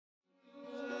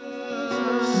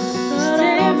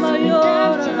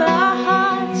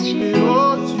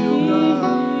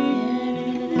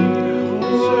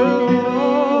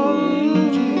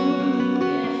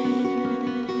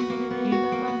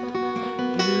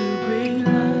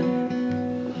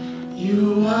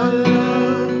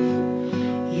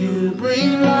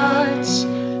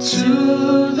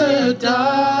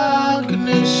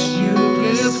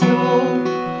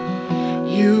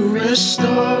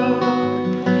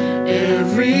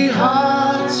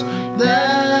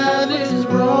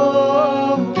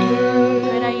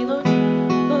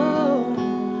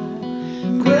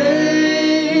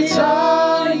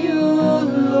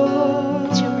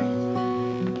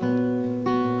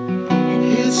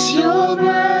your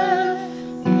breath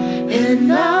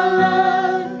in our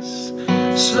lungs.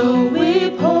 So we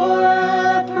pour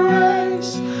out a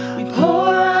praise, we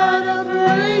pour out a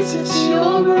praise. It's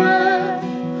your breath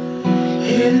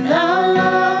in our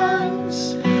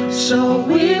lungs. So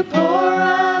we pour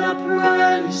out a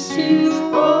praise to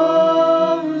you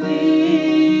only.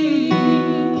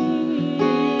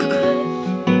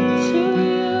 To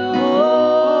you.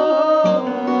 Oh,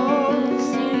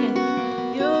 sing it.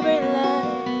 You bring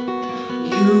life.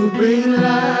 You bring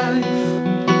life.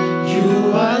 You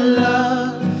are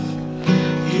love.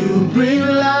 You bring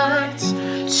light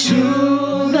to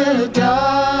the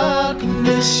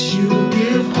darkness. You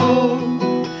give hope.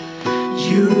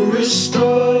 You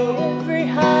restore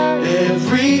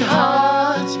every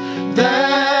heart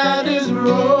that is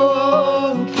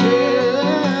broken.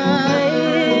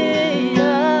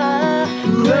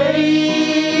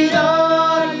 Great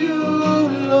are you,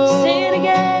 Lord. Sing it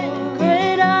again.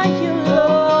 Great are you,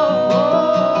 Lord.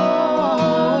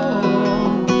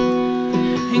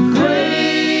 And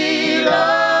great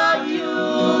are you,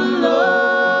 Lord.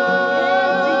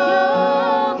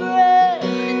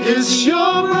 It's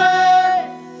your breath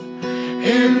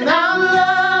in our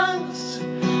lungs.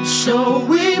 So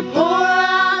we pour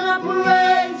out a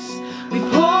praise, we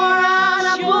pour out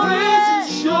a praise.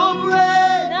 It's your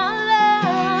breath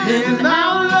in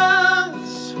our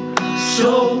lungs. So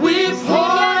we pour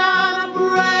out a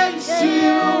praise to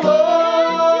you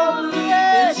only.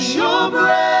 It's your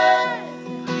breath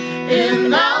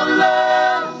in our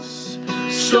lungs.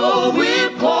 So we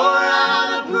pour out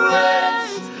a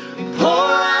praise, we pour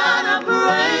out a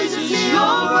praise. It's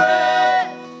your breath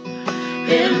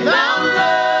in our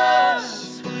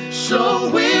lungs. So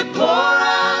we pour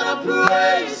out a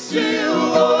praise to you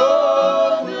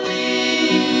only.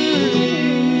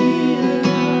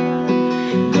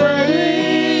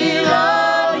 Great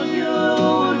are you,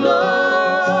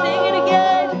 Lord. Sing it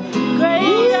again.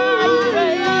 Great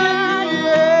are you,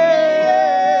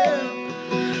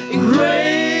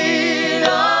 great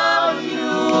are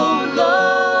you,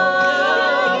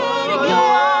 Lord. You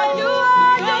are, you are,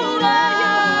 you are.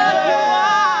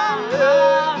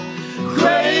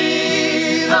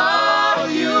 Great are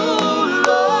you,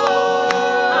 Lord.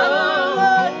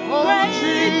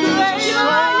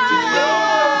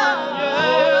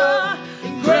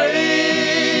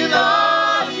 Great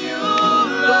are you,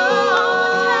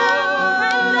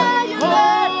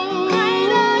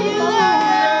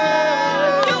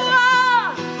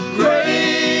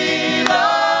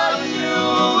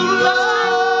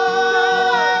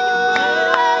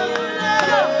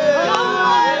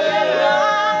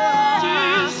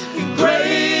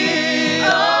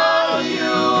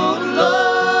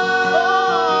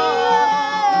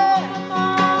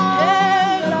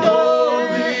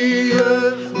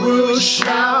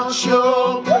 shout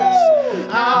your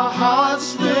praise. Our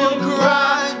hearts will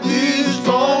cry, these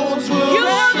bones will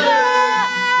say,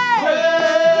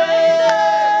 great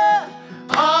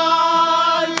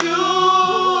are you,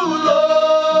 Lord.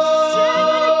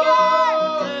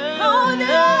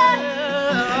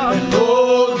 And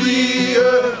all the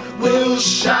earth will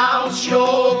shout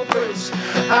your praise.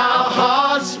 Our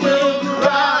hearts will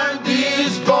cry,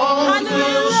 these bones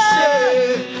will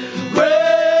say,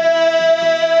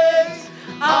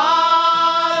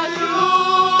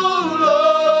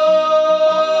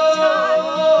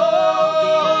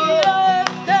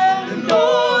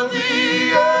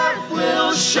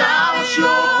 shout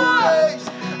your praise.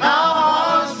 Our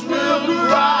hearts will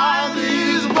cry,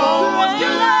 these bones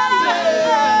will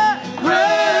say, great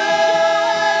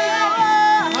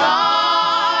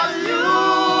are you,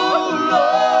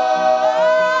 Lord.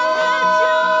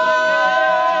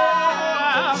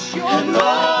 And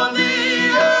all the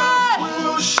earth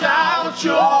will shout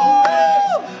your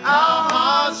praise. Our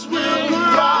hearts will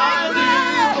cry,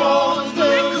 these bones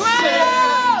will say,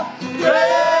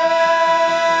 great.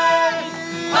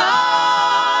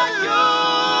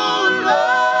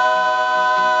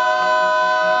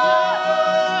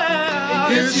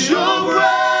 It's your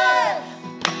breath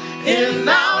in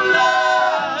our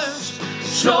lungs.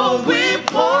 So we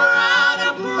pour out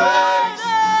a praise,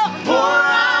 pour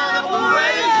out a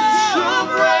praise. It's your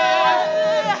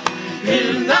breath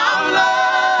in our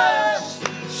lungs.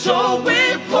 So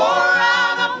we pour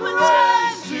out a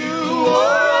praise to you.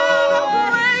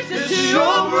 It's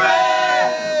your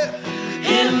breath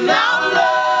in our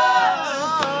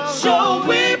lungs. So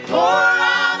we pour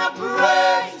out a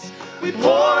praise, we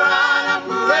pour out a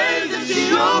praise. It's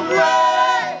your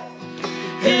breath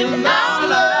in our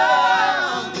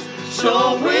lungs.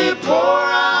 So we pour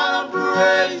out a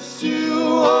praise to you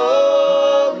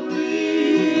only.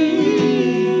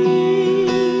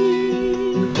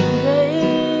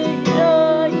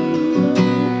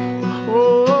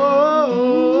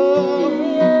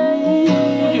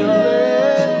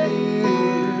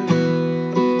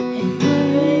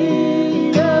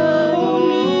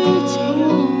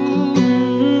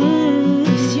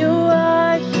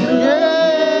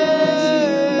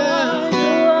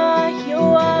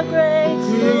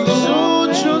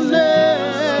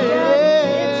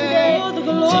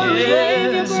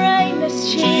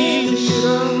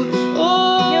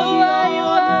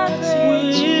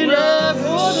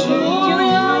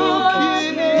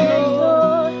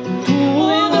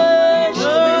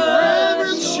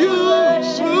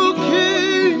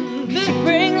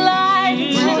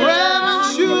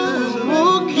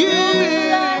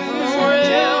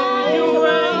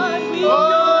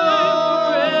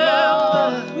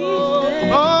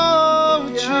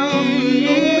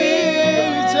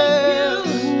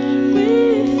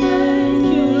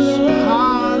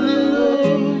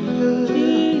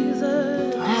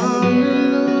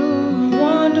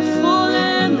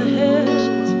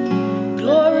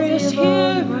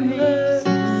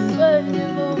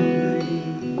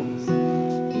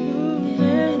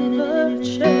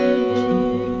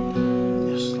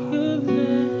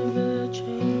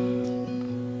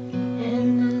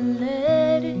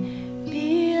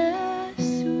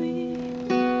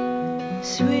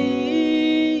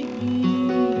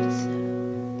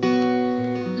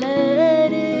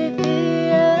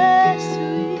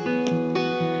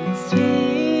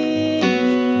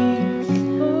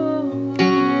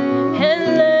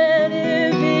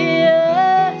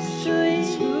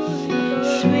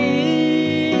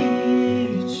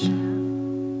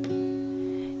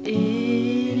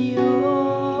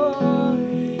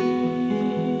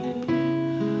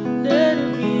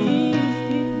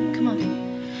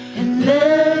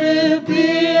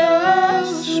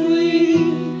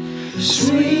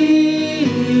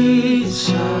 sweet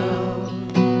sound.